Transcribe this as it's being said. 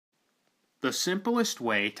The simplest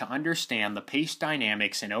way to understand the pace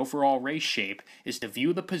dynamics and overall race shape is to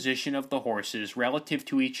view the position of the horses relative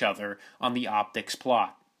to each other on the optics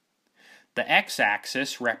plot. The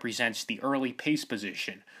x-axis represents the early pace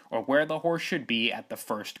position, or where the horse should be at the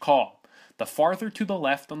first call. The farther to the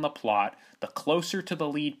left on the plot, the closer to the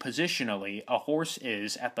lead positionally a horse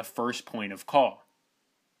is at the first point of call.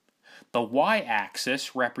 The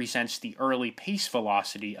y-axis represents the early pace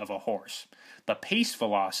velocity of a horse. The pace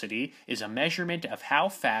velocity is a measurement of how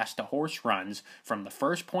fast a horse runs from the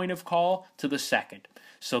first point of call to the second.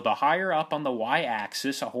 So the higher up on the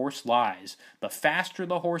y-axis a horse lies, the faster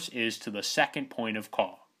the horse is to the second point of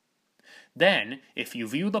call. Then, if you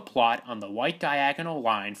view the plot on the white diagonal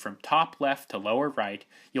line from top left to lower right,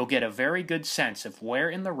 you'll get a very good sense of where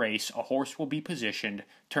in the race a horse will be positioned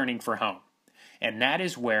turning for home. And that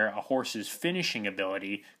is where a horse's finishing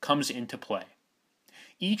ability comes into play.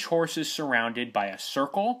 Each horse is surrounded by a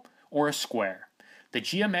circle or a square. The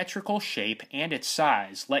geometrical shape and its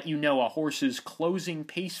size let you know a horse's closing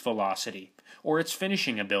pace velocity, or its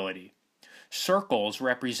finishing ability. Circles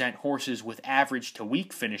represent horses with average to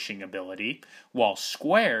weak finishing ability, while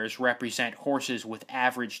squares represent horses with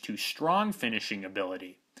average to strong finishing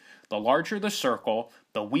ability. The larger the circle,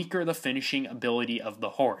 the weaker the finishing ability of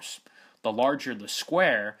the horse. The larger the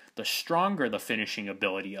square, the stronger the finishing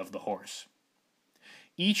ability of the horse.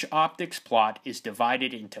 Each optics plot is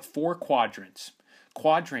divided into 4 quadrants.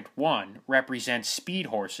 Quadrant 1 represents speed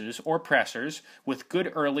horses or pressers with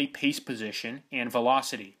good early pace position and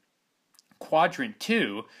velocity. Quadrant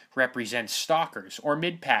 2 represents stalkers or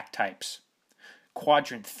mid-pack types.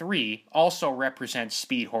 Quadrant 3 also represents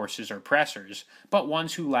speed horses or pressers, but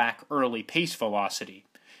ones who lack early pace velocity.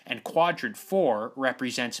 And Quadrant 4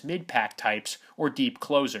 represents mid-pack types or deep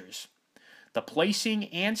closers. The placing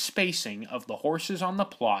and spacing of the horses on the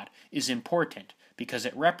plot is important because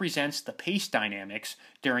it represents the pace dynamics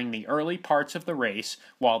during the early parts of the race,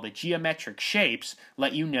 while the geometric shapes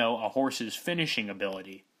let you know a horse's finishing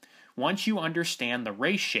ability. Once you understand the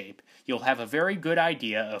race shape, you'll have a very good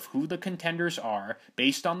idea of who the contenders are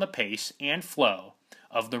based on the pace and flow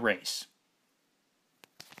of the race.